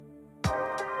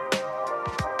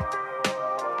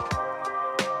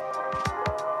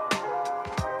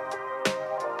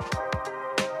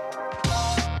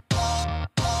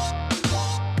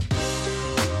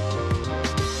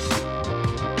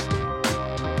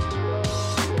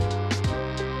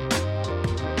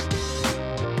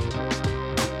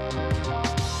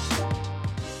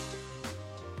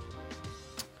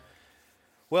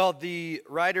Well, the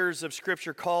writers of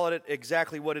Scripture call it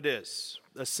exactly what it is,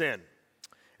 a sin.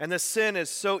 And this sin is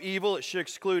so evil, it should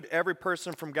exclude every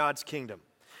person from God's kingdom.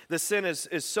 This sin is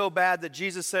so bad that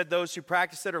Jesus said those who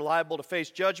practice it are liable to face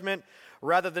judgment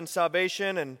rather than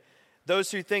salvation. And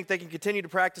those who think they can continue to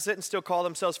practice it and still call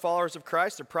themselves followers of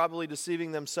Christ are probably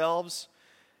deceiving themselves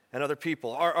and other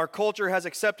people. Our culture has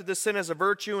accepted this sin as a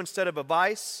virtue instead of a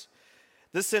vice.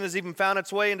 This sin has even found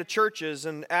its way into churches,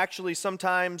 and actually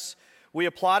sometimes we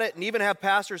applaud it and even have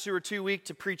pastors who are too weak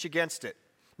to preach against it.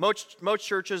 Most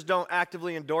churches don't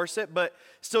actively endorse it, but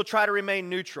still try to remain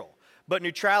neutral. But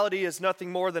neutrality is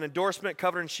nothing more than endorsement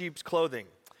covered in sheep's clothing.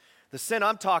 The sin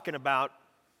I'm talking about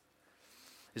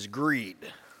is greed.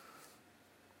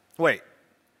 Wait,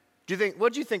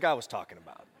 what do you think I was talking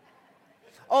about?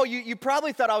 Oh, you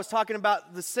probably thought I was talking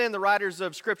about the sin the writers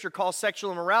of Scripture call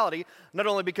sexual immorality, not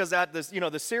only because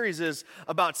the series is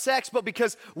about sex, but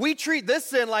because we treat this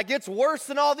sin like it's worse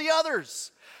than all the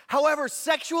others. However,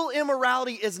 sexual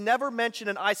immorality is never mentioned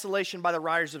in isolation by the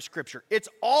writers of Scripture. It's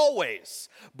always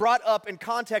brought up in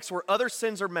context where other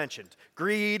sins are mentioned: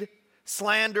 greed,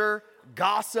 slander,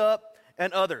 gossip,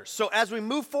 and others. So as we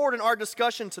move forward in our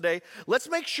discussion today, let's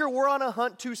make sure we're on a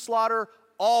hunt to slaughter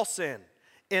all sin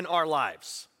in our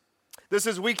lives. This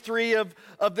is week 3 of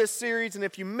this series, and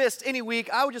if you missed any week,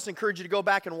 I would just encourage you to go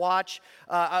back and watch.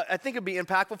 I think it'd be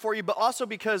impactful for you, but also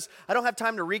because I don't have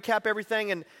time to recap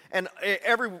everything, and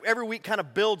every week kind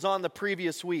of builds on the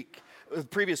previous weeks.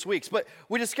 But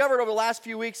we discovered over the last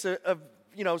few weeks of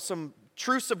some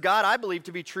truths of God, I believe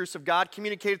to be truths of God,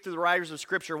 communicated through the writers of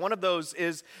Scripture. One of those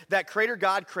is that Creator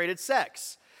God created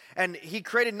sex. And he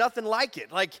created nothing like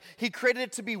it. Like, he created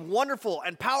it to be wonderful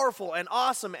and powerful and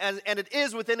awesome, and it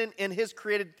is within in his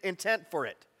created intent for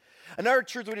it. Another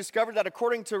truth we discovered that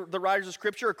according to the writers of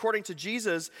Scripture, according to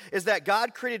Jesus, is that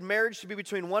God created marriage to be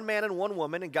between one man and one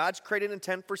woman, and God's created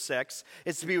intent for sex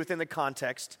is to be within the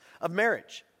context of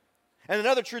marriage. And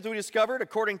another truth we discovered,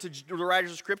 according to the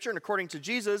writers of Scripture and according to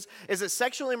Jesus, is that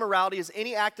sexual immorality is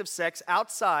any act of sex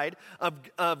outside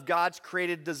of God's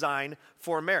created design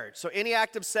for marriage. So any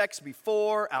act of sex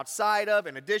before, outside of,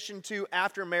 in addition to,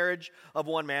 after marriage of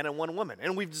one man and one woman.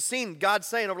 And we've seen God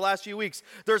saying over the last few weeks,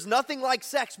 there's nothing like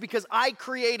sex because I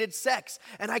created sex,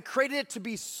 and I created it to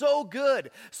be so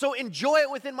good. So enjoy it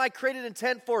within my created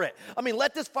intent for it. I mean,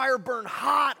 let this fire burn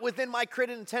hot within my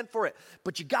created intent for it.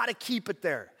 But you got to keep it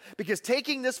there, because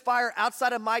taking this fire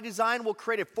outside of my design will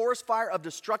create a forest fire of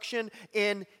destruction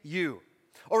in you.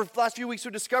 Over the last few weeks,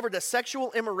 we discovered that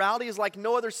sexual immorality is like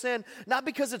no other sin, not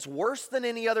because it's worse than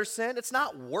any other sin. It's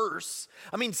not worse.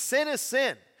 I mean, sin is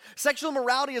sin. Sexual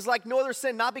immorality is like no other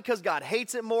sin, not because God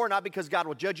hates it more, not because God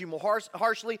will judge you more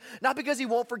harshly, not because he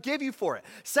won't forgive you for it.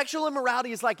 Sexual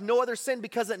immorality is like no other sin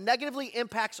because it negatively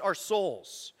impacts our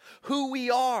souls, who we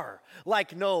are,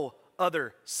 like no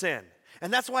other sin.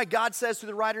 And that's why God says to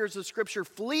the writers of Scripture,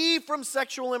 flee from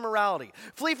sexual immorality.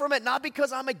 Flee from it not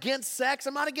because I'm against sex.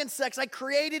 I'm not against sex. I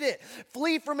created it.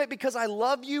 Flee from it because I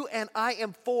love you and I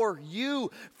am for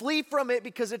you. Flee from it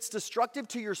because it's destructive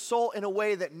to your soul in a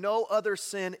way that no other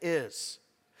sin is.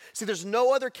 See, there's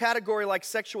no other category like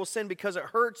sexual sin because it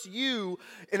hurts you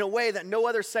in a way that no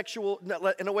other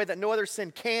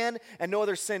sin can and no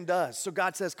other sin does. So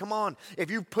God says, come on, if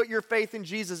you put your faith in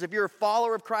Jesus, if you're a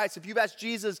follower of Christ, if you've asked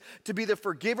Jesus to be the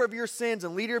forgiver of your sins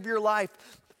and leader of your life,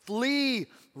 flee,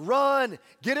 run,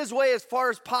 get his way as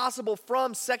far as possible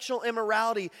from sexual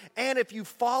immorality. And if you've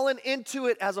fallen into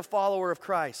it as a follower of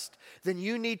Christ, then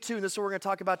you need to, and this is what we're going to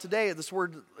talk about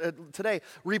today,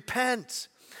 repent.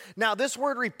 Now, this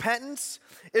word repentance,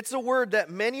 it's a word that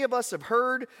many of us have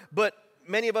heard, but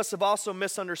many of us have also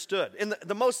misunderstood. And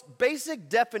the most basic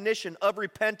definition of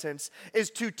repentance is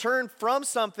to turn from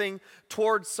something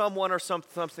towards someone or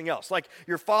something else. Like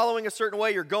you're following a certain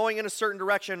way, you're going in a certain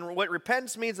direction. What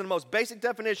repentance means in the most basic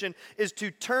definition is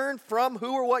to turn from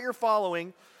who or what you're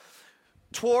following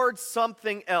towards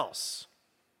something else,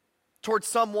 towards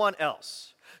someone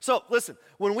else. So listen,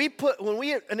 when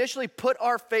we initially put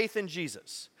our faith in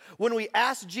Jesus, when we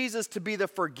ask Jesus to be the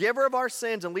forgiver of our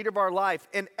sins and leader of our life,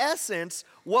 in essence,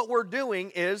 what we're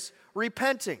doing is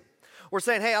repenting. We're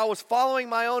saying, hey, I was following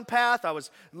my own path. I was,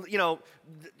 I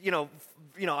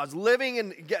was living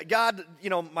in God,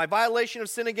 my violation of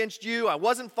sin against you. I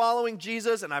wasn't following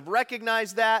Jesus, and I've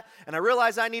recognized that, and I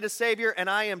realize I need a Savior, and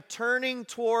I am turning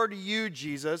toward you,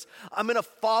 Jesus. I'm going to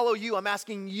follow you. I'm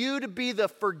asking you to be the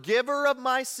forgiver of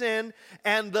my sin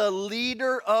and the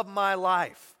leader of my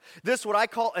life. This, what I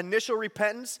call initial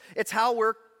repentance, it's how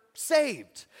we're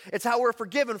saved. It's how we're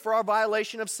forgiven for our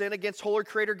violation of sin against holy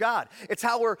creator God. It's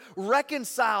how we're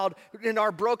reconciled with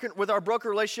our broken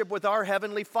relationship with our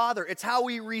heavenly Father. It's how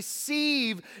we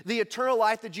receive the eternal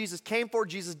life that Jesus came for,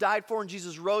 Jesus died for, and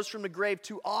Jesus rose from the grave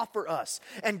to offer us.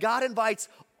 And God invites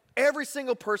every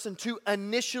single person to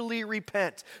initially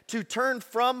repent, to turn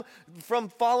from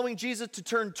following Jesus to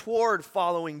turn toward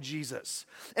following Jesus.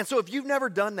 And so if you've never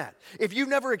done that, if you've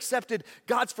never accepted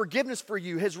God's forgiveness for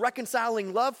you, his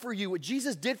reconciling love for you, what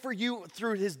Jesus did for you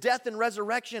through his death and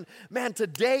resurrection, man,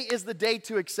 today is the day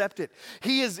to accept it.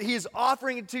 He is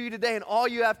offering it to you today, and all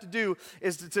you have to do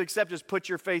is to accept, is put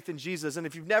your faith in Jesus. And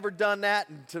if you've never done that,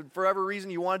 and for whatever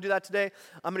reason you want to do that today,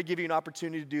 I'm going to give you an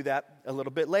opportunity to do that a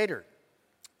little bit later.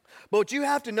 But what you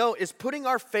have to know is putting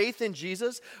our faith in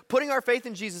Jesus,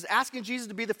 asking Jesus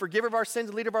to be the forgiver of our sins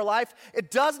and leader of our life, it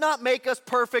does not make us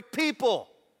perfect people.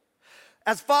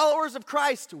 As followers of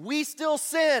Christ, we still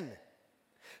sin.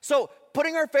 So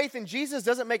putting our faith in Jesus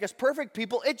doesn't make us perfect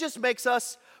people, it just makes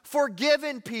us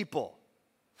forgiven people.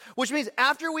 Which means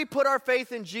after we put our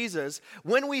faith in Jesus,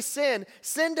 when we sin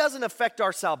doesn't affect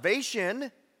our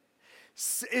salvation.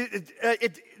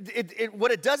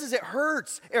 What it does is it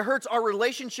hurts. It hurts our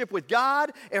relationship with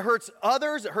God. It hurts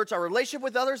others. It hurts our relationship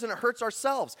with others, and it hurts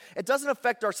ourselves. It doesn't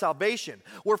affect our salvation.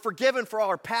 We're forgiven for all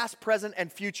our past, present, and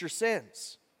future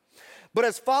sins. But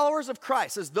as followers of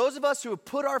Christ, as those of us who have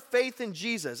put our faith in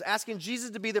Jesus, asking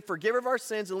Jesus to be the forgiver of our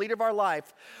sins and leader of our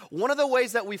life, one of the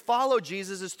ways that we follow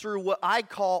Jesus is through what I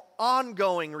call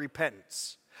ongoing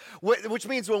repentance. Which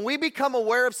means when we become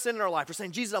aware of sin in our life, we're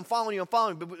saying, Jesus, I'm following you,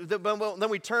 but then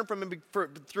we turn from him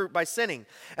by sinning.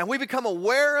 And we become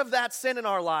aware of that sin in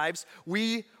our lives,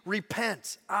 we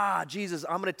repent. Jesus,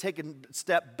 I'm going to take a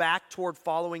step back toward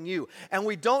following you. And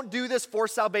we don't do this for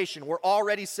salvation. We're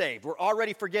already saved. We're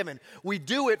already forgiven. We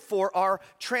do it for our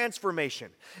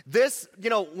transformation. This,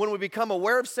 when we become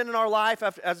aware of sin in our life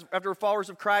after we're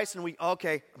followers of Christ and I'm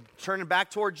turning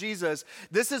back toward Jesus,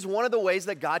 this is one of the ways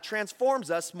that God transforms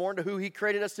us more into who he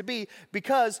created us to be,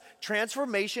 because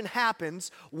transformation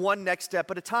happens one next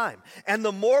step at a time. And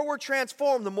the more we're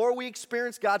transformed, the more we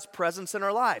experience God's presence in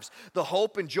our lives, the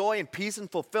hope and joy and peace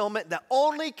and fulfillment that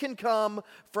only can come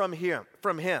from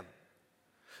him.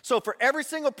 So for every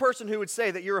single person who would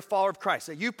say that you're a follower of Christ,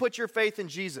 that you put your faith in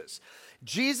Jesus,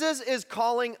 Jesus is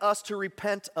calling us to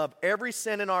repent of every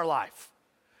sin in our life.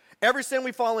 Every sin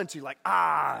we fall into,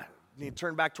 need to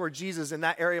turn back toward Jesus in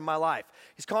that area of my life.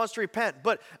 He's calling us to repent,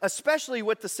 but especially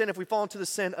with the sin, if we fall into the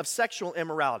sin of sexual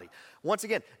immorality. Once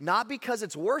again, not because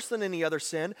it's worse than any other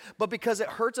sin, but because it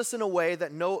hurts us in a way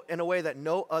that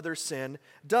no other sin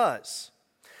does.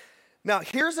 Now,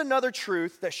 here's another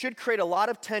truth that should create a lot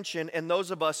of tension in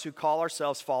those of us who call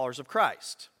ourselves followers of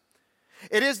Christ.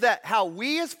 It is that how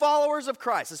we as followers of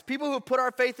Christ, as people who put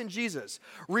our faith in Jesus,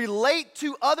 relate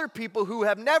to other people who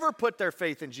have never put their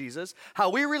faith in Jesus, how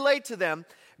we relate to them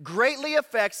greatly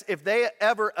affects if they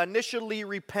ever initially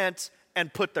repent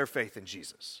and put their faith in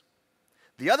Jesus.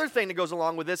 The other thing that goes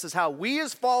along with this is how we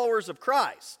as followers of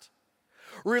Christ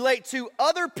relate to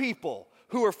other people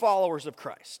who are followers of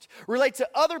Christ, relate to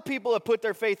other people who have put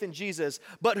their faith in Jesus,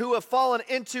 but who have fallen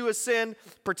into a sin,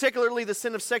 particularly the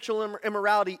sin of sexual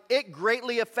immorality. It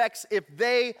greatly affects if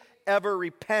they ever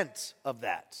repent of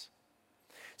that.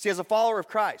 See, as a follower of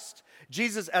Christ,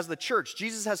 Jesus, as the church,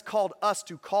 Jesus has called us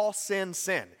to call sin,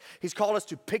 sin. He's called us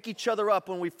to pick each other up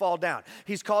when we fall down.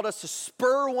 He's called us to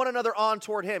spur one another on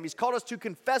toward him. He's called us to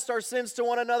confess our sins to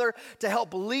one another, to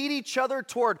help lead each other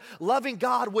toward loving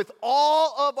God with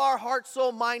all of our heart,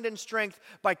 soul, mind, and strength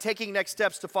by taking next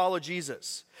steps to follow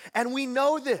Jesus. And we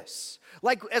know this.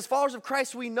 Like, as followers of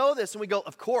Christ, we know this, and we go,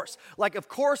 of course. Of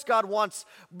course God wants,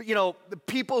 the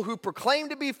people who proclaim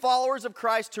to be followers of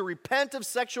Christ to repent of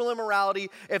sexual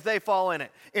immorality if they fall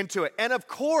into it. And of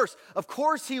course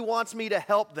he wants me to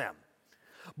help them.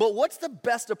 But what's the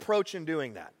best approach in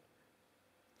doing that?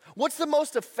 What's the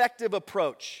most effective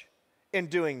approach in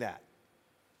doing that?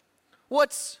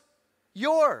 What's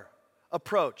your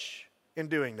approach in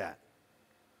doing that?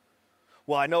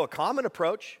 Well, I know a common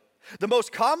approach. The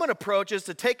most common approach is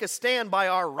to take a stand by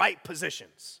our right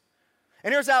positions.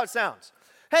 And here's how it sounds.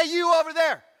 Hey, you over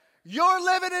there, you're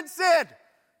living in sin.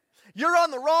 You're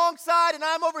on the wrong side, and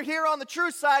I'm over here on the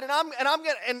true side, and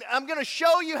I'm going to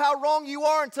show you how wrong you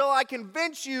are until I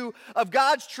convince you of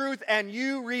God's truth and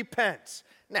you repent.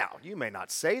 Now, you may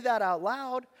not say that out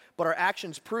loud, but our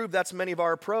actions prove that's many of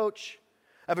our approach.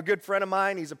 I have a good friend of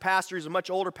mine. He's a pastor. He's a much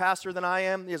older pastor than I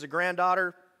am. He has a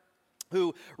granddaughter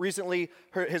who recently,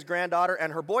 his granddaughter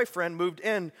and her boyfriend moved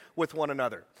in with one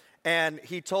another. And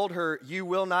he told her, you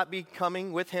will not be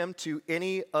coming with him to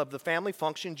any of the family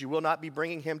functions. You will not be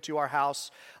bringing him to our house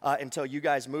until you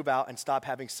guys move out and stop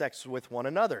having sex with one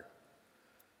another.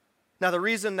 Now, the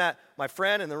reason that my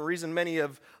friend and the reason many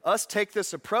of us take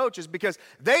this approach is because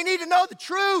they need to know the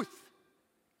truth.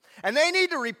 And they need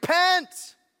to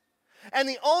repent. And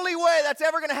the only way that's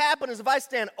ever going to happen is if I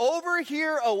stand over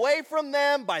here away from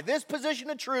them by this position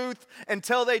of truth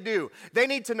until they do. They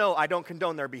need to know I don't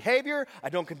condone their behavior, I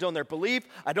don't condone their belief,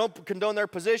 I don't condone their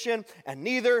position, and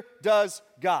neither does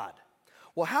God.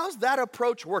 Well, how's that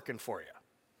approach working for you?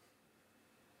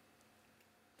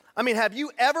 I mean, have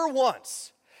you ever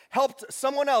once helped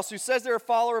someone else who says they're a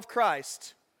follower of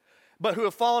Christ, but who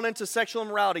have fallen into sexual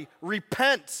immorality,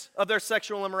 repent of their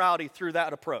sexual immorality through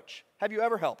that approach? Have you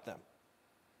ever helped them?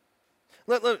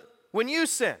 Look, when you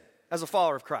sin as a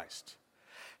follower of Christ,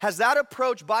 has that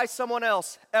approach by someone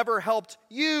else ever helped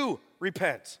you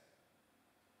repent?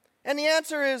 And the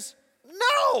answer is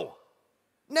no,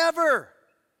 never.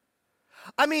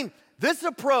 I mean, this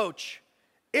approach,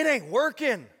 it ain't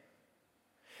working.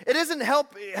 It isn't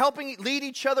helping lead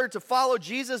each other to follow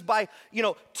Jesus by,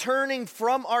 turning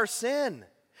from our sin.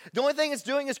 The only thing it's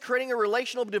doing is creating a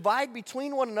relational divide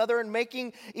between one another and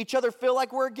making each other feel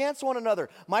like we're against one another.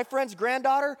 My friend's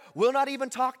granddaughter will not even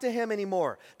talk to him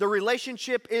anymore. The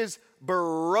relationship is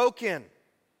broken.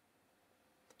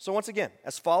 So once again,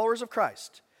 as followers of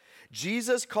Christ,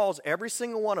 Jesus calls every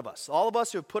single one of us, all of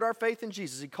us who have put our faith in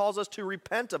Jesus, he calls us to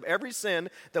repent of every sin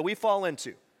that we fall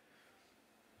into.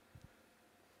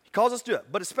 Calls us to it,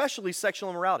 but especially sexual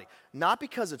immorality. Not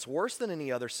because it's worse than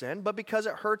any other sin, but because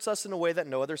it hurts us in a way that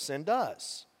no other sin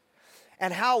does.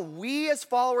 And how we as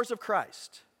followers of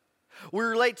Christ, we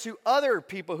relate to other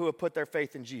people who have put their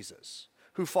faith in Jesus,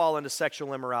 who fall into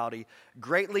sexual immorality,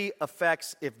 greatly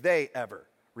affects if they ever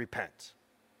repent.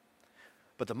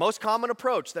 But the most common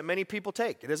approach that many people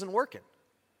take, it isn't working.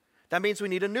 That means we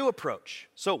need a new approach.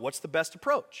 So what's the best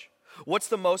approach? What's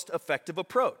the most effective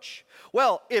approach?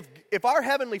 Well, if our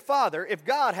Heavenly Father, if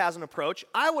God has an approach,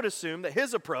 I would assume that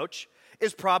his approach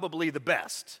is probably the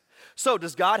best. So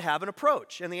does God have an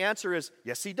approach? And the answer is,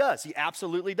 yes, he does. He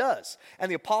absolutely does. And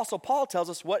the Apostle Paul tells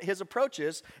us what his approach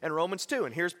is in Romans 2.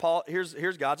 And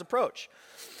here's God's approach.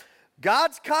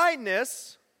 God's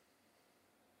kindness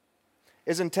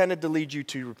is intended to lead you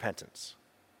to repentance.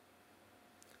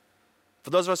 For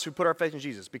those of us who put our faith in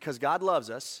Jesus, because God loves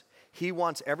us, he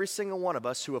wants every single one of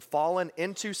us who have fallen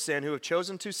into sin, who have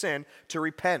chosen to sin, to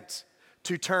repent,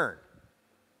 to turn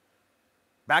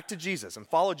back to Jesus and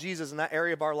follow Jesus in that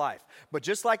area of our life. But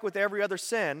just like with every other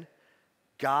sin,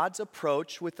 God's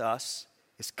approach with us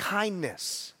is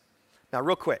kindness. Now,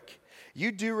 real quick,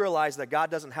 you do realize that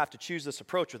God doesn't have to choose this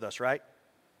approach with us, right?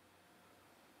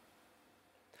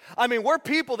 I mean, we're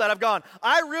people that have gone,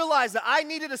 I realized that I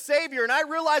needed a Savior, and I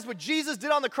realized what Jesus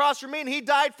did on the cross for me, and he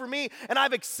died for me, and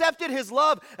I've accepted his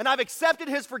love, and I've accepted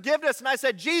his forgiveness, and I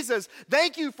said, Jesus,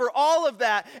 thank you for all of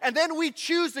that. And then we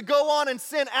choose to go on and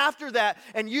sin after that,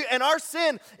 and our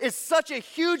sin is such a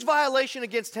huge violation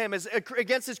against him,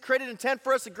 against his created intent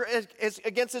for us,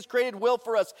 against his created will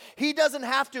for us. He doesn't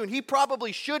have to, and he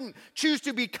probably shouldn't choose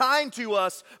to be kind to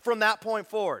us from that point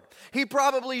forward. His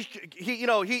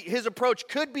approach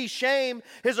could be shame,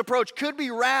 his approach could be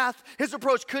wrath, his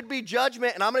approach could be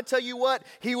judgment, and I'm going to tell you what,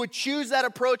 he would choose that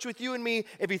approach with you and me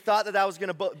if he thought that was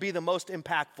going to be the most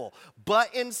impactful.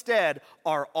 But instead,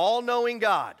 our all-knowing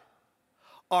God,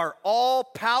 our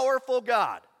all-powerful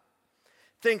God,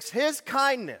 thinks his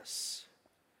kindness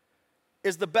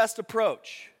is the best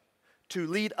approach to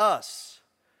lead us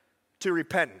to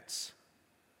repentance.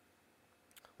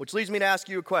 Which leads me to ask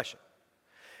you a question.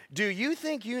 Do you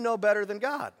think you know better than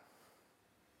God?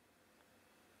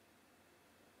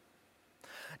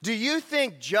 Do you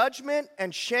think judgment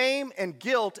and shame and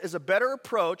guilt is a better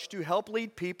approach to help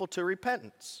lead people to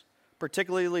repentance,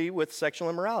 particularly with sexual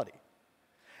immorality?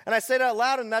 And I say that out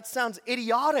loud, and that sounds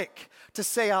idiotic to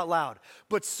say out loud,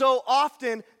 but so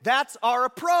often that's our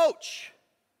approach.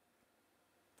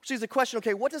 Which is the question,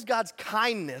 okay, what does God's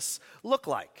kindness look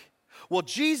like? Well,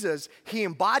 Jesus, he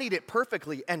embodied it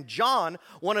perfectly, and John,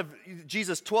 one of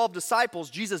Jesus' 12 disciples,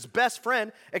 Jesus' best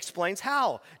friend, explains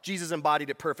how Jesus embodied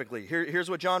it perfectly. Here's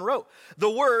what John wrote. The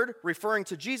Word, referring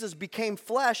to Jesus, became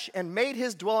flesh and made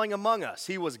his dwelling among us.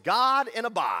 He was God in a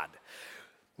bod.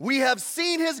 We have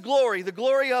seen his glory, the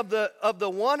glory of the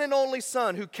one and only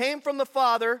Son who came from the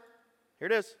Father, here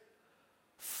it is,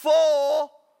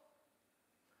 full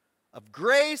of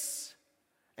grace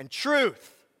and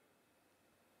truth.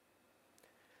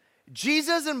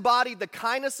 Jesus embodied the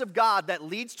kindness of God that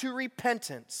leads to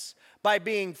repentance by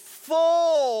being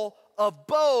full of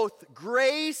both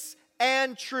grace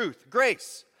and truth.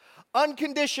 Grace,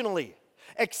 unconditionally,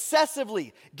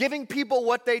 excessively, giving people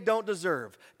what they don't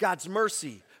deserve. God's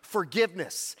mercy,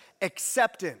 forgiveness,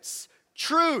 acceptance,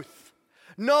 truth,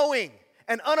 knowing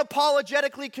and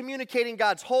unapologetically communicating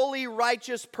God's holy,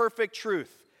 righteous, perfect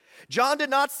truth. John did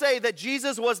not say that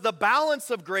Jesus was the balance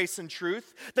of grace and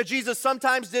truth, that Jesus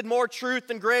sometimes did more truth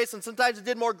than grace and sometimes he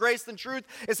did more grace than truth.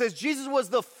 It says Jesus was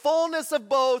the fullness of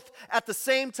both at the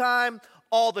same time,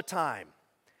 all the time.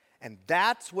 And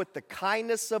that's what the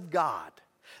kindness of God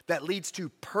that leads to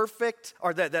perfect,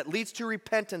 or that leads to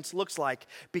repentance looks like,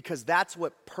 because that's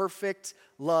what perfect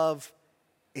love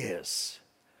is.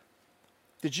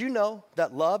 Did you know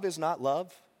that love is not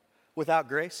love without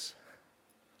grace?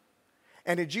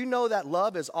 And did you know that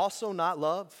love is also not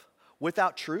love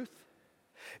without truth?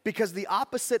 Because the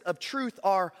opposite of truth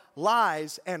are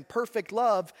lies, and perfect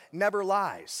love never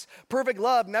lies. Perfect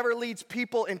love never leads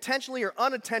people intentionally or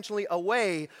unintentionally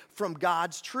away from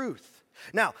God's truth.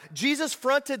 Now, Jesus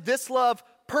fronted this love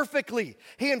perfectly.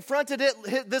 He confronted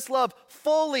this love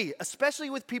fully,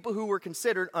 especially with people who were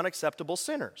considered unacceptable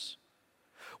sinners.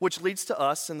 Which leads to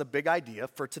us and the big idea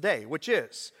for today, which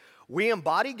is we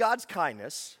embody God's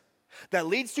kindness that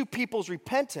leads to people's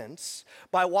repentance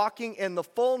by walking in the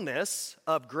fullness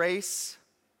of grace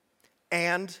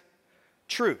and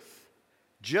truth.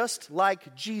 Just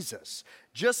like Jesus,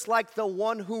 just like the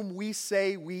one whom we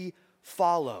say we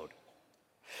followed.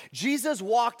 Jesus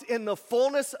walked in the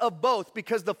fullness of both,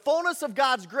 because the fullness of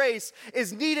God's grace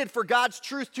is needed for God's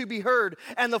truth to be heard,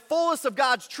 and the fullness of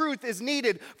God's truth is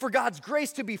needed for God's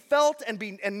grace to be felt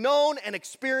and known and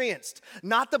experienced.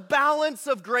 Not the balance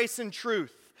of grace and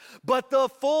truth, but the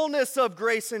fullness of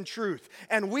grace and truth.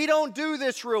 And we don't do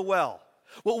this real well.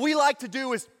 What we like to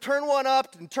do is turn one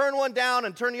up and turn one down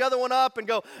and turn the other one up and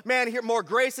go, man, here more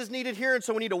grace is needed here, and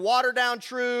so we need to water down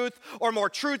truth, or more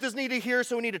truth is needed here,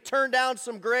 so we need to turn down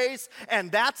some grace.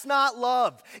 And that's not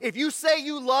love. If you say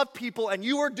you love people and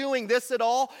you are doing this at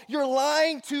all, you're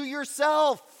lying to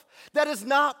yourself. That is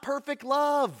not perfect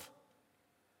love.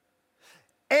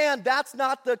 And that's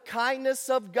not the kindness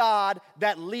of God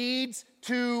that leads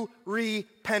to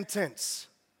repentance.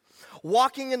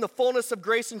 Walking in the fullness of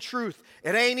grace and truth,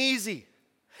 it ain't easy.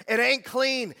 It ain't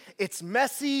clean. It's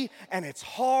messy and it's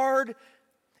hard.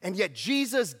 And yet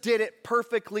Jesus did it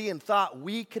perfectly and thought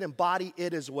we could embody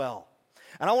it as well.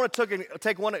 And I want to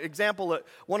take one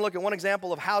look at one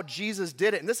example of how Jesus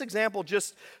did it. And this example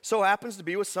just so happens to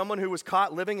be with someone who was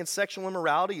caught living in sexual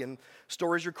immorality, and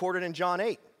stories recorded in John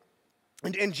 8.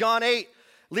 And in John 8,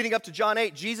 leading up to John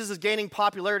 8, Jesus is gaining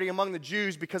popularity among the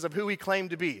Jews because of who he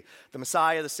claimed to be: the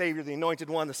Messiah, the Savior, the Anointed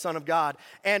One, the Son of God,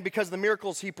 and because of the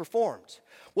miracles he performed.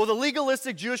 Well, the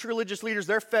legalistic Jewish religious leaders,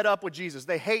 they're fed up with Jesus.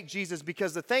 They hate Jesus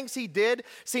because the things he did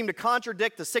seem to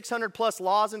contradict the 600 plus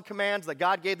laws and commands that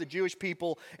God gave the Jewish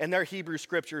people in their Hebrew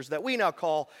scriptures that we now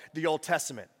call the Old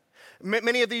Testament.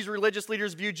 Many of these religious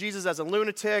leaders viewed Jesus as a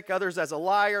lunatic, others as a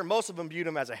liar. Most of them viewed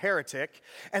him as a heretic.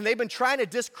 And they've been trying to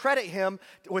discredit him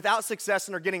without success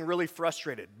and are getting really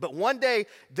frustrated. But one day,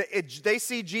 they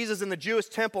see Jesus in the Jewish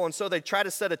temple, and so they try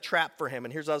to set a trap for him.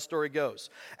 And here's how the story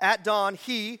goes. At dawn,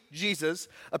 he, Jesus,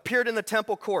 appeared in the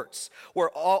temple courts, where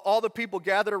all the people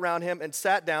gathered around him and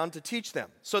sat down to teach them.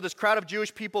 So this crowd of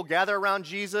Jewish people gather around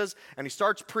Jesus, and he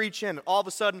starts preaching, and all of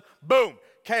a sudden, boom,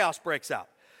 chaos breaks out.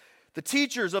 The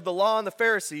teachers of the law and the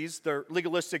Pharisees, the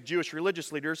legalistic Jewish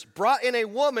religious leaders, brought in a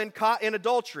woman caught in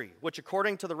adultery, which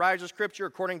according to the writers of Scripture,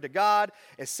 according to God,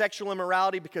 is sexual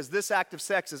immorality, because this act of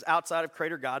sex is outside of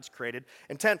Creator God's created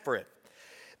intent for it.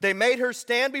 They made her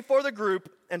stand before the group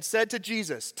and said to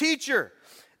Jesus, "Teacher,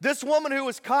 this woman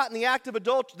was caught in the act of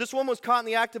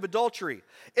adultery.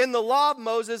 In the law of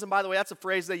Moses," and by the way, that's a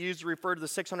phrase they use to refer to the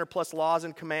 600 plus laws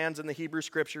and commands in the Hebrew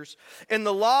Scriptures. In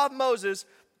the law of Moses,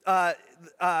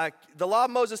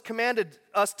 commanded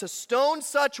us to stone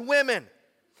such women.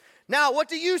 Now, what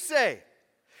do you say?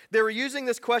 They were using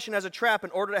this question as a trap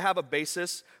in order to have a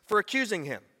basis for accusing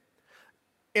him.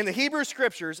 In the Hebrew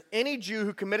Scriptures, any Jew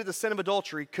who committed the sin of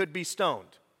adultery could be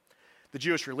stoned. The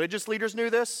Jewish religious leaders knew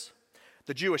this.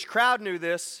 The Jewish crowd knew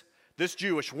this. This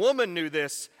Jewish woman knew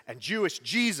this. And Jewish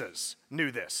Jesus knew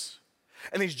this.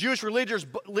 And these Jewish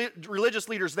religious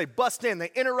leaders, they bust in,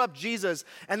 they interrupt Jesus,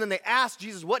 and then they ask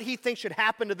Jesus what he thinks should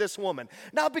happen to this woman.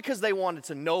 Not because they wanted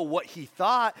to know what he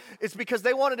thought, it's because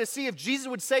they wanted to see if Jesus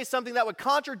would say something that would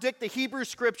contradict the Hebrew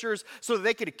Scriptures so that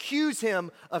they could accuse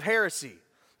him of heresy.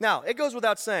 Now, it goes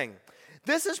without saying,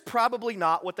 this is probably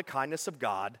not what the kindness of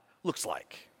God looks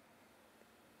like.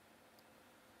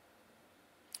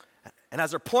 And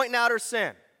as they're pointing out her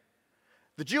sin,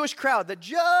 the Jewish crowd that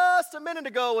just a minute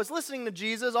ago was listening to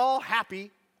Jesus all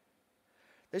happy,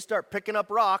 they start picking up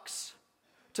rocks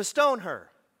to stone her.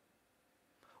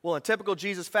 Well, in typical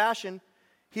Jesus fashion,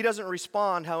 he doesn't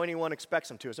respond how anyone expects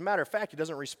him to. As a matter of fact, he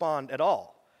doesn't respond at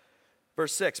all.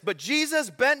 Verse 6, but Jesus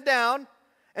bent down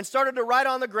and started to write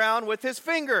on the ground with his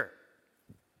finger.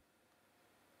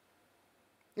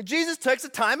 And Jesus takes a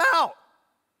time out.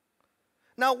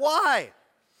 Now, why?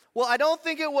 Well, I don't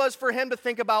think it was for him to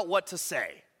think about what to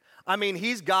say. I mean,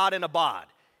 he's God in a bod.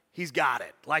 He's got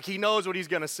it. Like, he knows what he's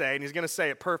going to say, and he's going to say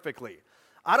it perfectly.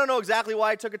 I don't know exactly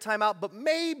why he took a time out, but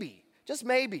maybe, just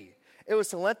maybe, it was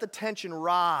to let the tension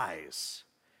rise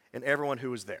in everyone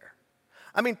who was there.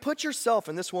 I mean, put yourself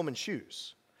in this woman's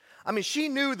shoes. I mean, she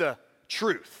knew the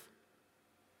truth.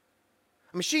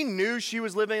 I mean, she knew she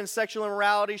was living in sexual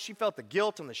immorality. She felt the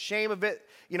guilt and the shame of it,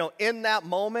 in that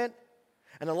moment.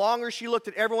 And the longer she looked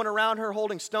at everyone around her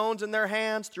holding stones in their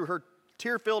hands, through her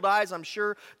tear-filled eyes, I'm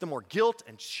sure, the more guilt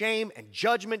and shame and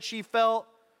judgment she felt.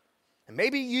 And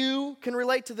maybe you can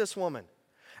relate to this woman.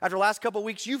 After the last couple of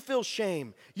weeks, you feel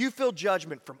shame. You feel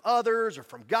judgment from others or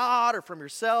from God or from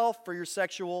yourself for your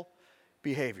sexual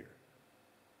behavior.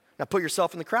 Now put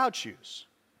yourself in the crowd's shoes.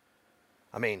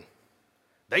 I mean,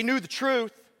 they knew the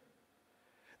truth.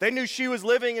 They knew she was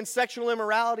living in sexual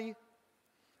immorality.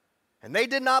 And they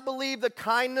did not believe the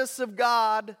kindness of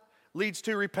God leads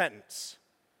to repentance.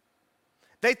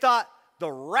 They thought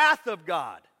the wrath of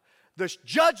God, the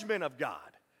judgment of God,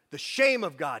 the shame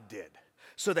of God did.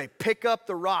 So they pick up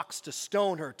the rocks to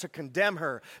stone her, to condemn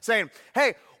her, saying,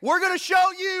 hey, we're going to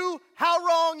show you how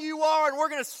wrong you are, and we're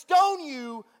going to stone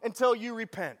you until you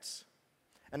repent.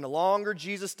 And the longer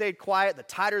Jesus stayed quiet, the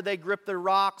tighter they gripped their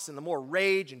rocks, and the more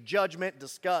rage and judgment,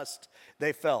 disgust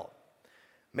they felt.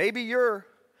 Maybe you're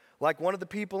like one of the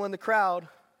people in the crowd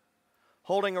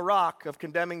holding a rock of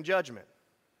condemning judgment,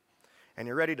 and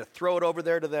you're ready to throw it over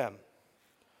there to them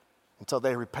until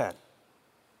they repent.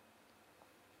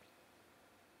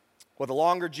 Well, the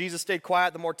longer Jesus stayed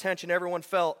quiet, the more tension everyone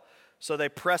felt, so they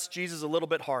pressed Jesus a little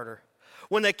bit harder.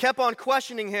 When they kept on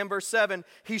questioning him, verse 7,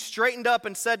 he straightened up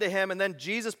and said to him, and then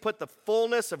Jesus put the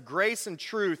fullness of grace and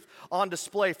truth on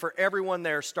display for everyone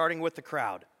there, starting with the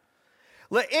crowd.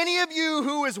 Let any of you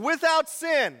who is without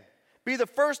sin be the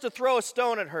first to throw a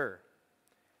stone at her.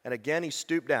 And again he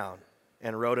stooped down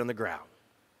and wrote on the ground.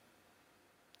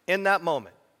 In that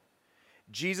moment,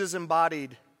 Jesus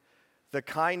embodied the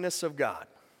kindness of God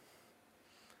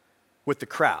with the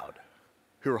crowd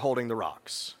who were holding the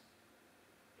rocks.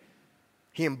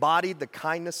 He embodied the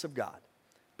kindness of God.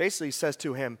 Basically, he says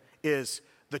to him, is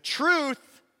the truth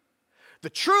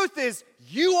is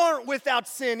you aren't without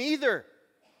sin either.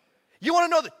 You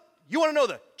want to know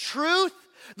the truth?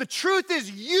 The truth is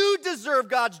you deserve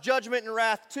God's judgment and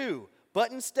wrath too.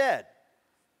 But instead,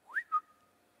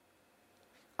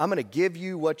 I'm going to give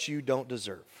you what you don't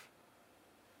deserve.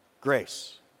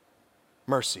 Grace,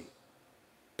 mercy,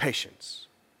 patience.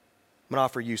 I'm going to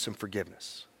offer you some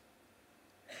forgiveness.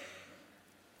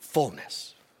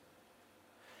 Fullness.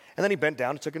 And then he bent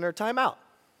down and took another time out.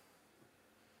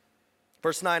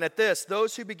 Verse 9, at this,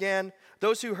 those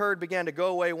who heard began to go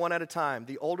away one at a time,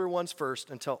 the older ones first,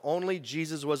 until only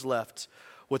Jesus was left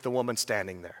with the woman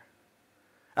standing there.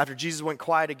 After Jesus went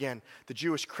quiet again, the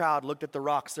Jewish crowd looked at the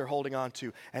rocks they're holding on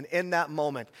to, and in that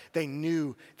moment, they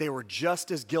knew they were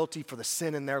just as guilty for the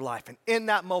sin in their life. And in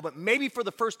that moment, maybe for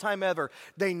the first time ever,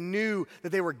 they knew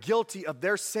that they were guilty of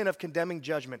their sin of condemning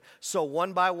judgment. So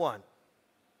one by one,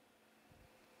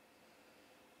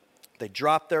 they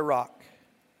dropped their rock,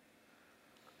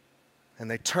 and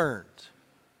they turned,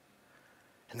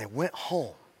 and they went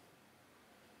home.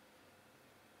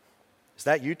 Is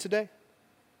that you today?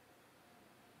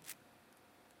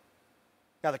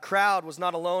 Now, the crowd was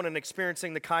not alone in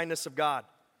experiencing the kindness of God.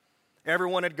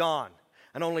 Everyone had gone,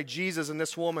 and only Jesus and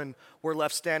this woman were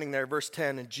left standing there. Verse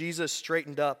 10, and Jesus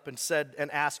straightened up and said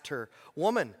and asked her,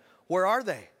 woman, where are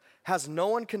they? Has no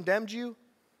one condemned you?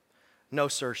 No,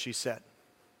 sir, she said.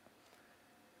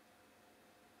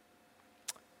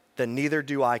 Then neither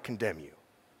do I condemn you.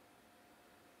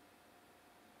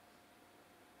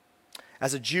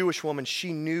 As a Jewish woman,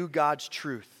 she knew God's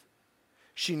truth.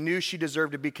 She knew she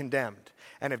deserved to be condemned.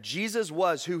 And if Jesus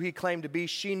was who he claimed to be,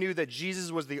 she knew that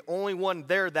Jesus was the only one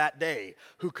there that day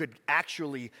who could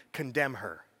actually condemn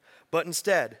her. But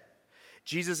instead,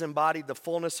 Jesus embodied the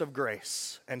fullness of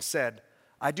grace and said,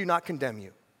 I do not condemn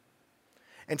you.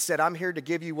 Instead, I'm here to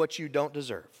give you what you don't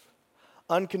deserve.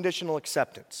 Unconditional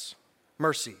acceptance,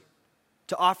 mercy,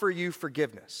 to offer you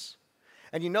forgiveness.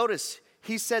 And you notice,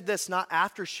 he said this not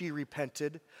after she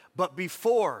repented, but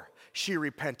before she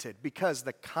repented, because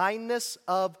the kindness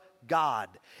of God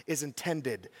is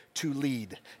intended to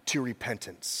lead to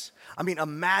repentance. I mean,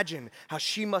 imagine how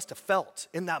she must have felt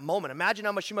in that moment. Imagine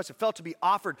how much she must have felt to be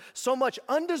offered so much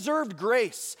undeserved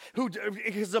grace.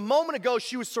 Because a moment ago,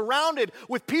 she was surrounded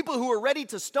with people who were ready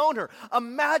to stone her.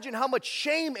 Imagine how much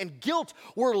shame and guilt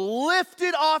were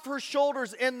lifted off her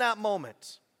shoulders in that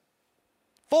moment.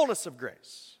 Fullness of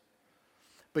grace.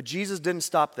 But Jesus didn't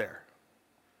stop there.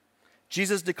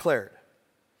 Jesus declared,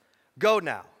 "Go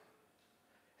now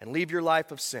and leave your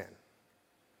life of sin."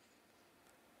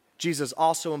 Jesus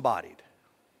also embodied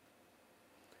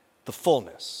the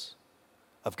fullness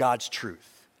of God's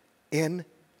truth in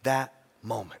that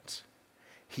moment.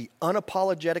 He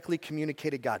unapologetically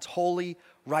communicated God's holy,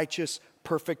 righteous,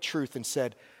 perfect truth and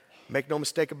said, make no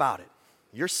mistake about it,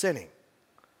 you're sinning.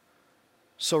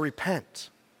 So repent,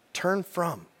 turn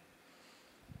from.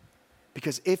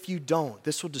 Because if you don't,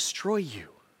 this will destroy you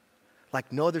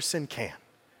like no other sin can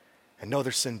and no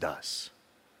other sin does.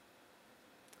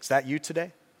 Is that you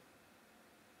today?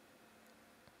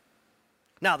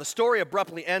 Now, the story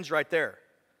abruptly ends right there.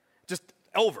 Just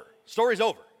over. Story's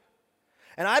over.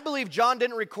 And I believe John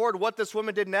didn't record what this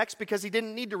woman did next because he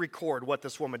didn't need to record what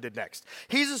this woman did next.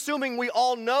 He's assuming we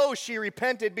all know she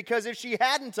repented because if she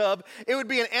hadn't of, it would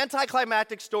be an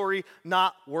anticlimactic story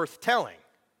not worth telling.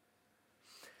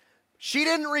 She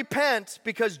didn't repent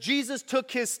because Jesus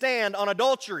took his stand on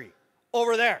adultery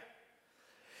over there.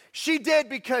 She did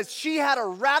because she had a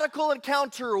radical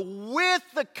encounter with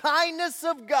the kindness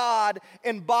of God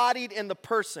embodied in the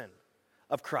person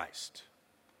of Christ.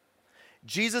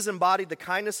 Jesus embodied the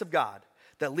kindness of God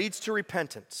that leads to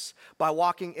repentance by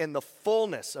walking in the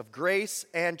fullness of grace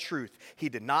and truth. He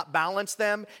did not balance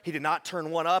them. He did not turn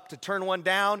one up to turn one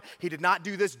down. He did not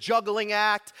do this juggling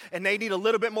act, and they need a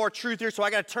little bit more truth here, so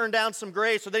I got to turn down some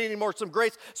grace, or they need some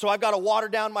grace, so I've got to water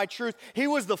down my truth. He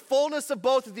was the fullness of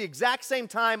both at the exact same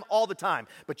time, all the time.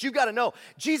 But you got to know,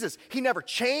 Jesus, he never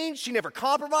changed, he never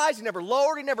compromised, he never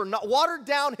lowered, he never watered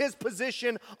down his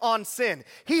position on sin.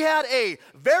 He had a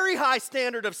very high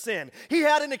standard of sin. He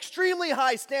had an extremely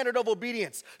high standard of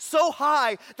obedience, so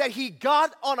high that he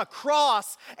got on a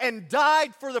cross and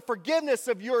died for the forgiveness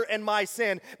of your and my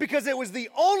sin, because it was the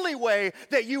only way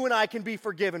that you and I can be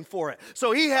forgiven for it.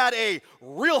 So he had a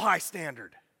real high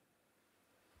standard.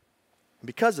 And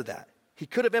because of that, he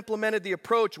could have implemented the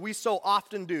approach we so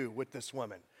often do with this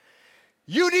woman.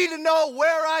 You need to know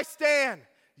where I stand.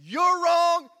 You're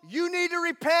wrong. You need to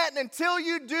repent, and until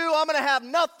you do, I'm going to have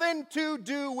nothing to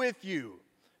do with you.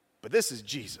 But this is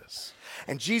Jesus.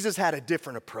 And Jesus had a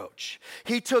different approach.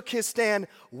 He took his stand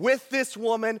with this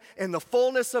woman in the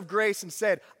fullness of grace and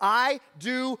said, I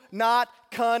do not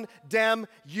condemn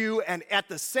you. And at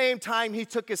the same time, he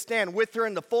took his stand with her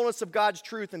in the fullness of God's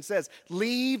truth and says,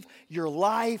 leave your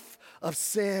life of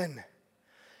sin.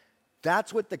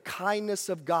 That's what the kindness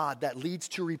of God that leads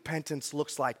to repentance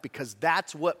looks like, because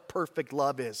that's what perfect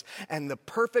love is. And the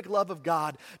perfect love of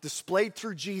God displayed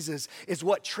through Jesus is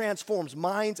what transforms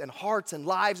minds and hearts and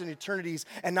lives and eternities,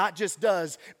 and not just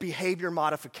does behavior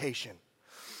modification.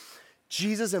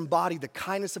 Jesus embodied the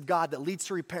kindness of God that leads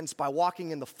to repentance by walking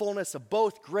in the fullness of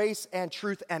both grace and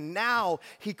truth, and now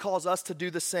he calls us to do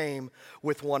the same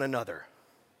with one another.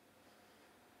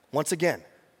 Once again,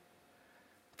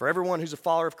 for everyone who's a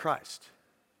follower of Christ,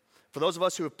 for those of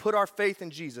us who have put our faith in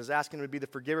Jesus, asking him to be the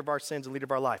forgiver of our sins and leader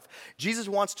of our life, Jesus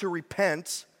wants to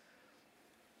repent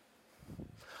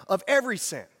of every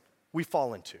sin we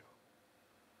fall into,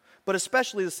 but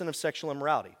especially the sin of sexual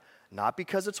immorality. Not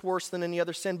because it's worse than any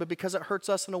other sin, but because it hurts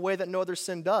us in a way that no other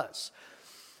sin does.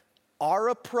 Our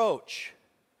approach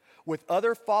with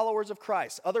other followers of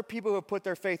Christ, other people who have put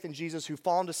their faith in Jesus who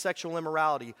fall into sexual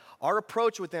immorality, our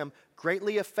approach with them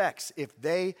greatly affects if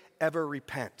they ever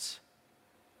repent.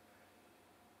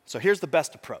 So here's the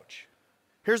best approach.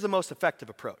 Here's the most effective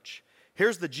approach.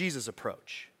 Here's the Jesus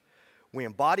approach. We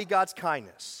embody God's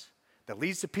kindness that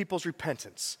leads to people's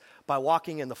repentance by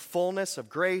walking in the fullness of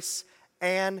grace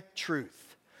and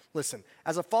truth. Listen,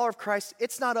 as a follower of Christ,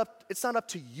 it's not up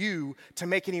to you to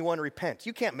make anyone repent.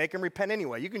 You can't make them repent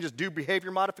anyway. You can just do behavior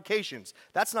modifications.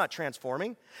 That's not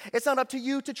transforming. It's not up to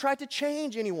you to try to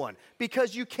change anyone,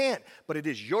 because you can't. But it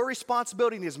is your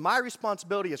responsibility, and it is my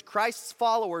responsibility as Christ's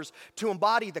followers to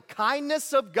embody the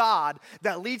kindness of God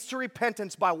that leads to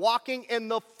repentance by walking in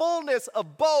the fullness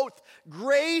of both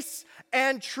grace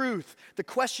and truth. The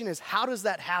question is, how does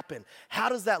that happen? How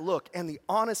does that look? And the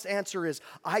honest answer is,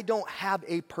 I don't have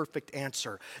a perfect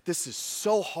answer. This is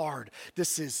so hard. hard.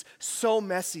 This is so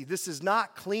messy. This is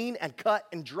not clean and cut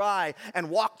and dry and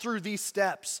walk through these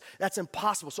steps. That's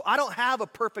impossible. So I don't have a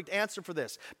perfect answer for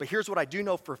this. But here's what I do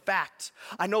know for a fact.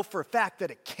 I know for a fact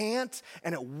that it can't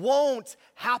and it won't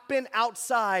happen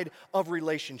outside of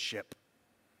relationship.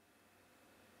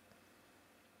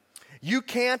 You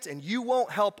can't and you won't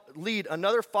help lead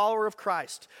another follower of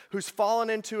Christ who's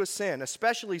fallen into a sin,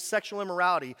 especially sexual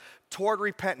immorality, toward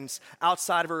repentance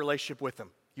outside of a relationship with them.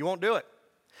 You won't do it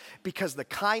because the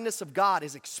kindness of God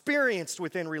is experienced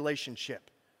within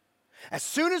relationship. As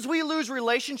soon as we lose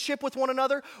relationship with one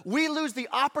another, we lose the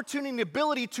opportunity and the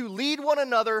ability to lead one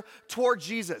another toward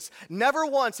Jesus. Never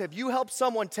once have you helped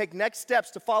someone take next steps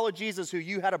to follow Jesus who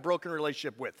you had a broken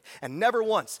relationship with. And never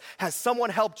once has someone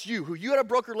helped you, who you had a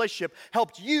broken relationship,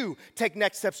 helped you take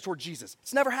next steps toward Jesus.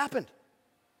 It's never happened.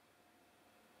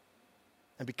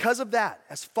 And because of that,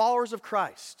 as followers of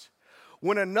Christ,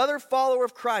 when another follower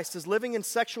of Christ is living in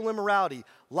sexual immorality,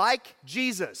 like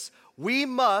Jesus, we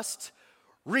must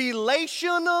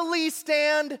relationally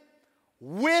stand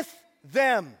with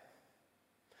them.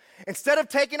 Instead of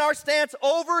taking our stance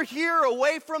over here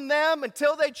away from them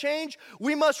until they change,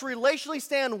 we must relationally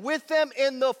stand with them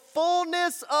in the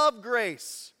fullness of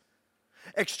grace.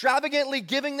 Extravagantly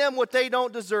giving them what they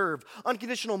don't deserve.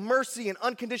 Unconditional mercy and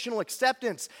unconditional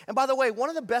acceptance. And by the way, one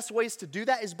of the best ways to do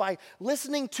that is by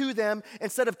listening to them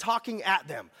instead of talking at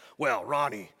them. Well,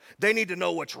 Ronnie, they need to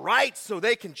know what's right so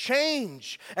they can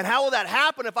change. And how will that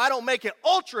happen if I don't make it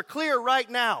ultra clear right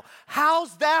now?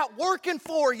 How's that working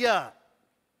for you?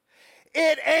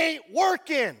 It ain't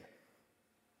working.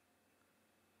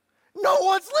 No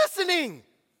one's listening.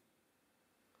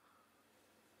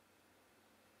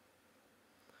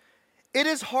 It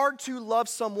is hard to love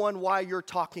someone while you're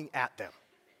talking at them.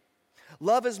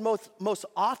 Love is most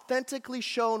authentically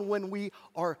shown when we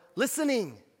are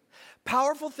listening.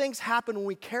 Powerful things happen when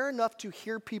we care enough to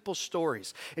hear people's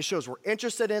stories. It shows we're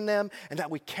interested in them and that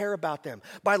we care about them.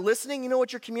 By listening, you know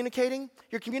what you're communicating?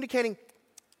 You're communicating,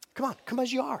 come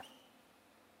as you are.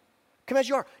 Come as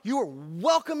you are. You are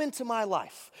welcome into my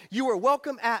life. You are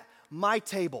welcome at my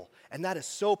table. And that is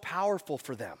so powerful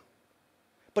for them.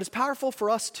 But it's powerful for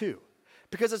us too.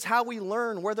 Because it's how we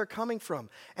learn where they're coming from.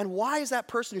 And why is that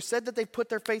person who said that they've put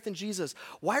their faith in Jesus,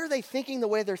 why are they thinking the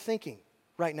way they're thinking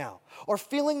right now? Or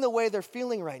feeling the way they're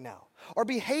feeling right now? Or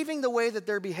behaving the way that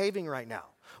they're behaving right now?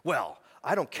 Well,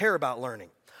 I don't care about learning.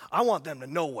 I want them to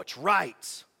know what's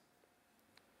right.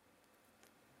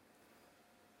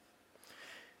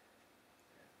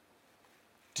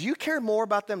 Do you care more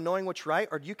about them knowing what's right,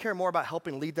 or do you care more about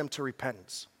helping lead them to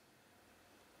repentance?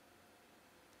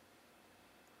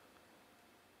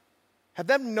 Have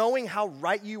them knowing how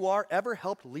right you are ever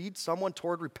helped lead someone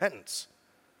toward repentance?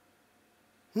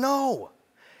 No.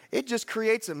 It just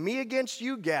creates a me against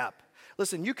you gap.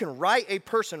 Listen, you can write a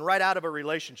person right out of a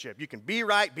relationship. You can be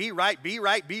right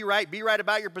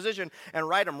about your position and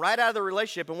write them right out of the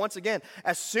relationship. And once again,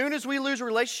 as soon as we lose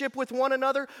relationship with one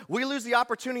another, we lose the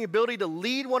opportunity, ability to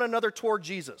lead one another toward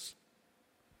Jesus.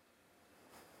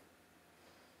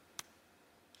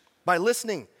 By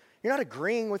listening, you're not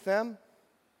agreeing with them.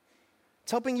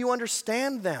 It's helping you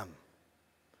understand them.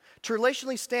 To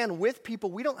relationally stand with people,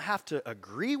 we don't have to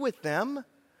agree with them.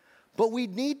 What we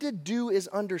need to do is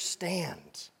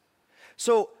understand.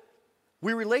 So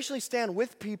we relationally stand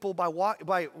with people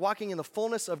by walking in the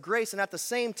fullness of grace, and at the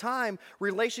same time,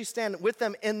 relationally stand with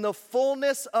them in the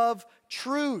fullness of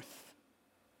truth.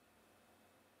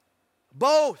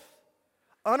 Both.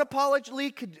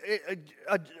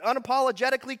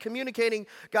 Unapologetically communicating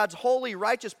God's holy,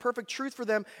 righteous, perfect truth for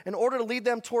them in order to lead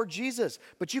them toward Jesus.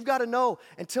 But you've got to know,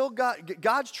 until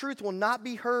God's truth will not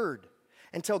be heard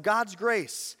until God's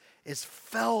grace is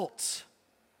felt.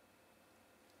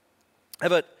 I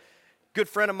have a good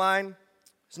friend of mine.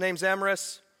 His name's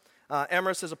Emrys.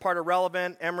 Emrys is a part of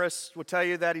Relevant. Emrys will tell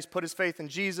you that he's put his faith in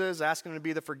Jesus, asking him to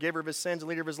be the forgiver of his sins and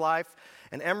leader of his life.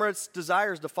 And Emrys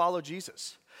desires to follow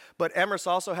Jesus. But Emrys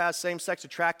also has same-sex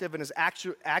attractive and is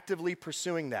actively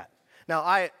pursuing that. Now,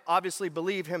 I obviously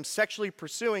believe him sexually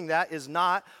pursuing that is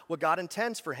not what God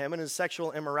intends for him in his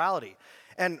sexual immorality.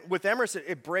 And with Emrys,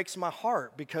 it breaks my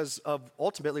heart because of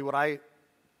ultimately what I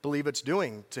believe it's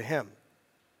doing to him.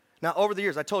 Now, over the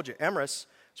years, I told you, Emrys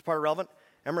is part of Relevant.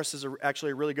 Emrys is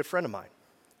actually a really good friend of mine.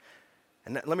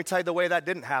 And let me tell you the way that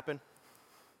didn't happen.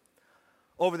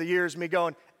 Over the years, me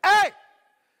going, hey,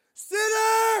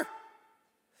 sinner!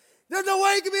 There's no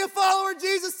way you can be a follower of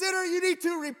Jesus, sinner. You need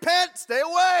to repent. Stay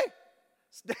away.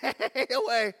 Stay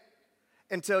away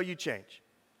until you change.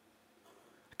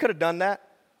 I could have done that.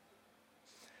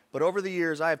 But over the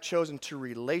years, I have chosen to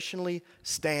relationally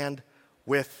stand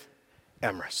with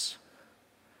Emrys.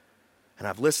 And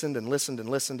I've listened and listened and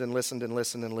listened and listened and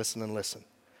listened and listened and listened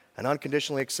and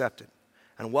unconditionally accepted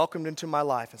and welcomed into my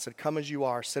life and said, come as you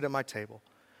are, sit at my table.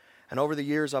 And over the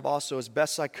years, I've also, as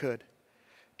best I could,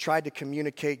 tried to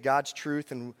communicate God's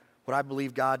truth and what I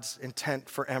believe God's intent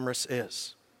for Emrys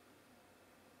is.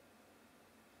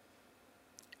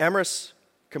 Emrys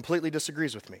completely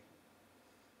disagrees with me.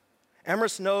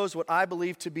 Emrys knows what I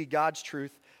believe to be God's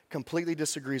truth, completely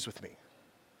disagrees with me.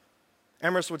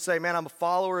 Emrys would say, man, I'm a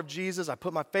follower of Jesus. I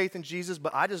put my faith in Jesus,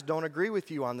 but I just don't agree with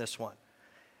you on this one.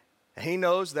 And he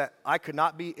knows that I could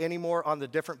not be any more on the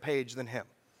different page than him.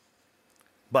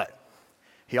 But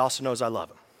he also knows I love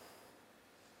him.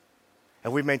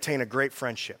 And we maintain a great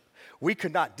friendship. We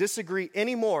could not disagree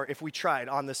anymore if we tried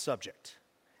on this subject.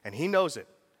 And he knows it,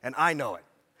 and I know it.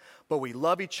 But we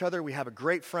love each other. We have a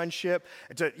great friendship.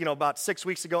 About 6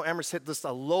 weeks ago, Emrys hit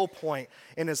a low point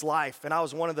in his life. And I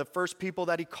was one of the first people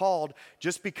that he called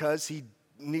just because he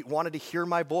wanted to hear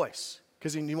my voice.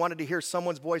 Because he wanted to hear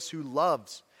someone's voice who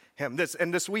loves him.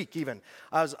 This week even,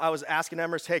 I was asking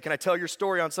Emrys, hey, can I tell your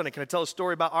story on Sunday? Can I tell a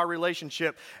story about our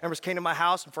relationship? Emrys came to my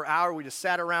house, and for an hour we just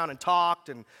sat around and talked.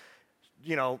 And,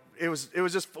 it was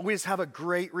just, we just have a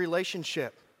great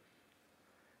relationship.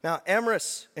 Now,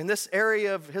 Emrys, in this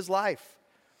area of his life,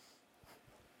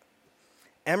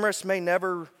 Emrys may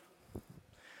never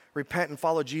repent and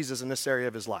follow Jesus in this area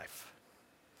of his life.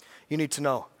 You need to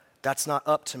know, that's not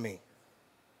up to me.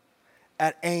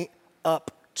 That ain't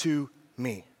up to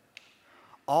me.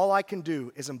 All I can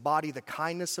do is embody the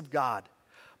kindness of God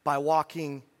by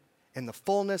walking in the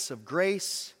fullness of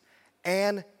grace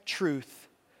and truth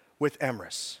with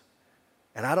Emrys.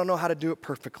 And I don't know how to do it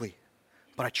perfectly,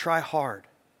 but I try hard.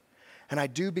 And I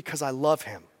do because I love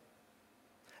him.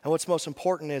 And what's most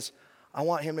important is I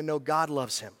want him to know God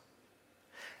loves him.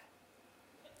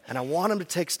 And I want him to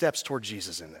take steps toward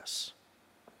Jesus in this.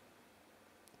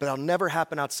 But that'll never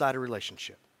happen outside a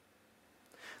relationship.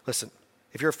 Listen,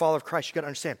 if you're a follower of Christ, you got to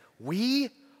understand, we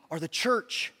are the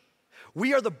church.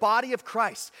 We are the body of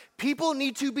Christ. People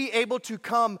need to be able to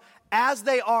come as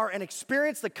they are and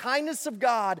experience the kindness of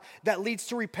God that leads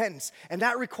to repentance. And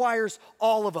that requires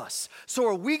all of us. So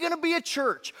are we going to be a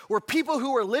church where people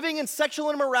who are living in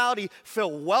sexual immorality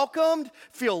feel welcomed,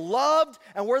 feel loved,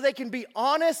 and where they can be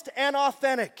honest and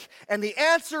authentic? And the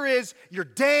answer is, you're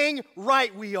dang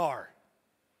right we are.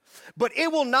 But it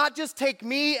will not just take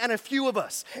me and a few of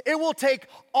us. It will take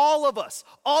all of us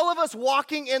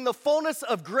walking in the fullness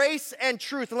of grace and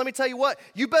truth. And let me tell you what,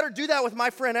 you better do that with my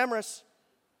friend Emrys.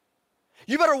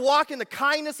 You better walk in the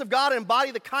kindness of God and embody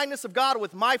the kindness of God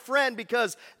with my friend,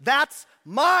 because that's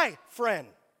my friend.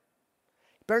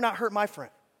 You better not hurt my friend.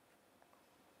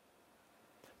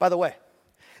 By the way,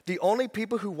 the only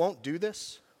people who won't do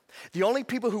this, the only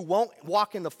people who won't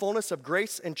walk in the fullness of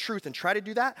grace and truth and try to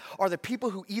do that are the people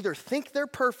who either think they're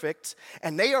perfect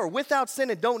and they are without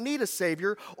sin and don't need a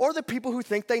Savior, or the people who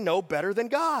think they know better than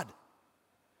God.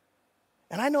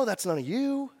 And I know that's none of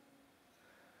you.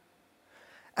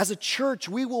 As a church,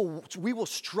 we will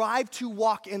strive to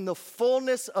walk in the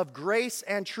fullness of grace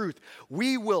and truth.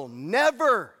 We will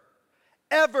never,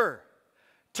 ever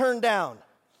turn down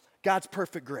God's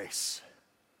perfect grace.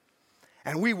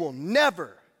 And we will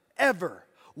never, ever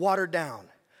water down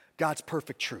God's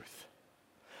perfect truth.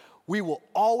 We will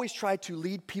always try to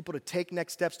lead people to take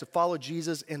next steps to follow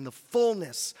Jesus in the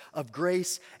fullness of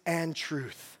grace and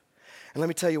truth. And let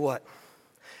me tell you what,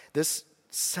 this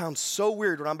sounds so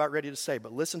weird what I'm about ready to say,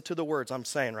 but listen to the words I'm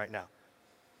saying right now.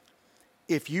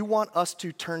 If you want us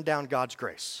to turn down God's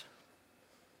grace,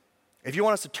 if you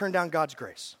want us to turn down God's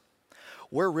grace,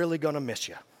 we're really going to miss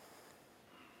you.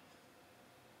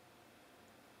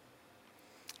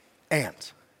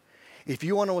 And if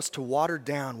you want us to water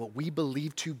down what we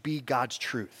believe to be God's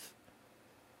truth,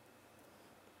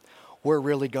 we're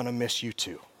really going to miss you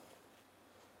too.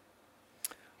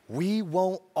 We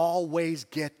won't always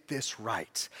get this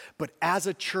right, but as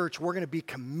a church, we're going to be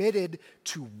committed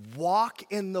to walk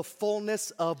in the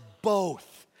fullness of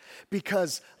both,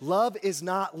 because love is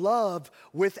not love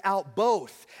without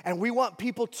both. And we want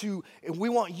people to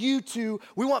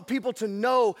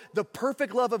know the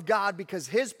perfect love of God, because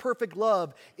his perfect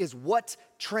love is what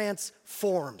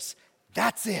transforms.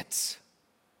 That's it.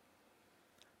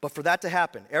 But for that to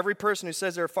happen, every person who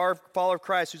says they're a follower of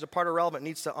Christ, who's a part of Relevant,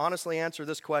 needs to honestly answer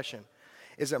this question.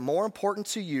 Is it more important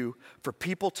to you for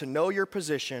people to know your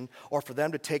position, or for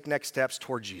them to take next steps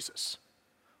toward Jesus?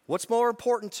 What's more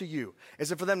important to you?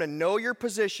 Is it for them to know your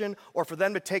position, or for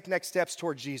them to take next steps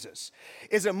toward Jesus?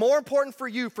 Is it more important for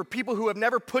you for people who have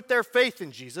never put their faith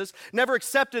in Jesus, never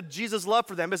accepted Jesus' love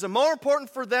for them? Is it more important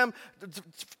for them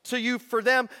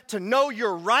to know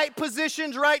your right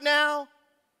positions right now?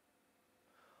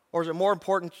 Or is it more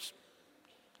important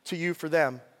to you for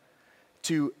them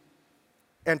to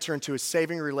enter into a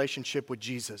saving relationship with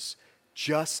Jesus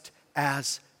just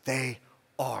as they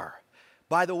are?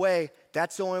 By the way,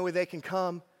 that's the only way they can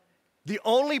come. The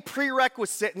only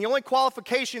prerequisite and the only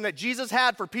qualification that Jesus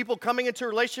had for people coming into a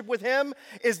relationship with him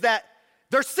is that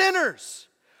they're sinners,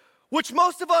 which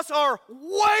most of us are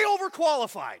way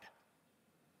overqualified.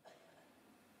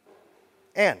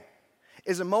 And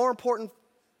is it more important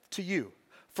to you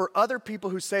for other people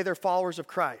who say they're followers of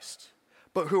Christ,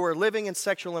 but who are living in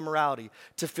sexual immorality,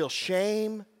 to feel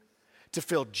shame, to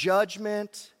feel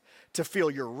judgment, to feel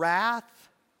your wrath?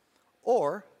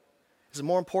 Or is it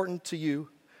more important to you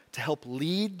to help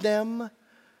lead them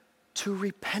to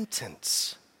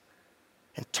repentance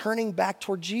and turning back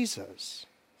toward Jesus?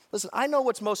 Listen, I know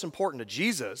what's most important to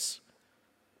Jesus,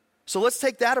 so let's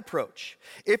take that approach.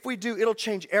 If we do, it'll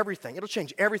change everything. It'll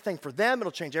change everything for them.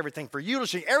 It'll change everything for you. It'll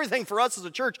change everything for us as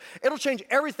a church. It'll change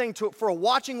everything for a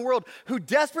watching world who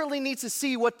desperately needs to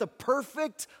see what the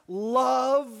perfect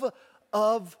love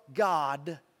of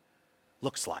God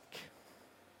looks like.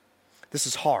 This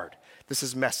is hard. This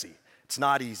is messy. It's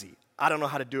not easy. I don't know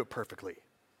how to do it perfectly.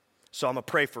 So I'm going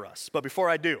to pray for us. But before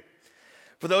I do,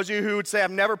 for those of you who would say,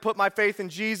 I've never put my faith in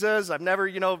Jesus, I've never,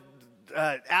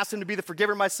 asked him to be the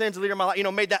forgiver of my sins, the leader of my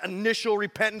life, made that initial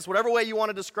repentance, whatever way you want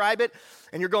to describe it,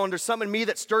 and you're going, there's something in me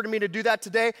that stirred me to do that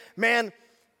today, man,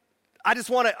 I'm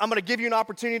going to give you an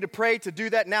opportunity to pray to do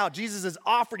that now. Jesus has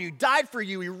offered you, died for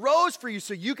you, he rose for you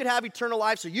so you could have eternal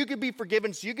life, so you could be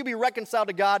forgiven, so you could be reconciled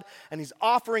to God, and he's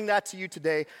offering that to you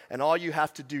today, and all you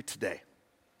have to do today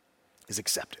is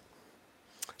accept it.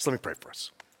 So let me pray for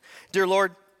us. Dear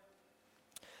Lord,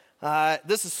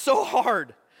 this is so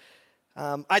hard.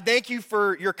 I thank you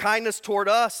for your kindness toward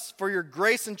us, for your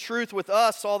grace and truth with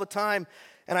us all the time.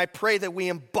 And I pray that we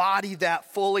embody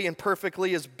that fully and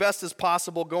perfectly as best as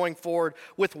possible going forward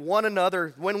with one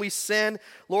another. When we sin,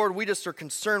 Lord, we just are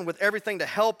concerned with everything to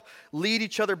help lead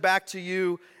each other back to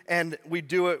you. And we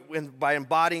do it by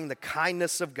embodying the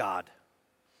kindness of God,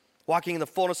 walking in the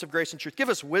fullness of grace and truth. Give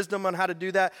us wisdom on how to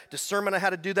do that, discernment on how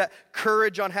to do that,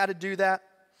 courage on how to do that.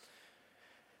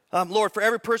 Lord, for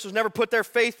every person who's never put their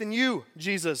faith in you,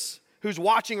 Jesus, who's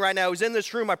watching right now, who's in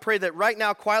this room, I pray that right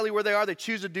now, quietly where they are, they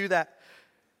choose to do that.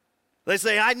 They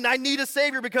say, I need a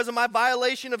Savior because of my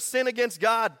violation of sin against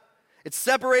God. It's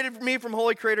separated me from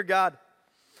holy Creator God.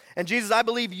 And Jesus, I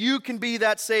believe you can be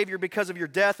that Savior because of your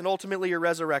death and ultimately your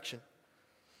resurrection.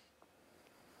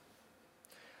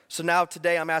 So now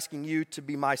today I'm asking you to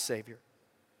be my Savior.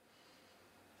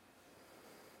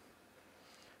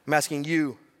 I'm asking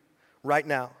you right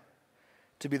now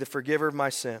to be the forgiver of my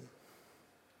sin.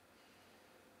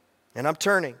 And I'm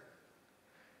turning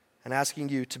and asking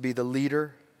you to be the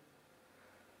leader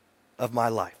of my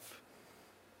life.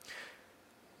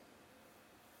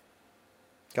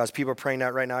 God, as people are praying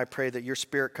that right now, I pray that your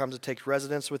Spirit comes and takes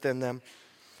residence within them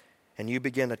and you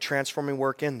begin a transforming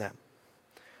work in them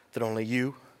that only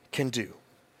you can do.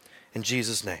 In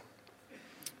Jesus' name,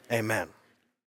 amen.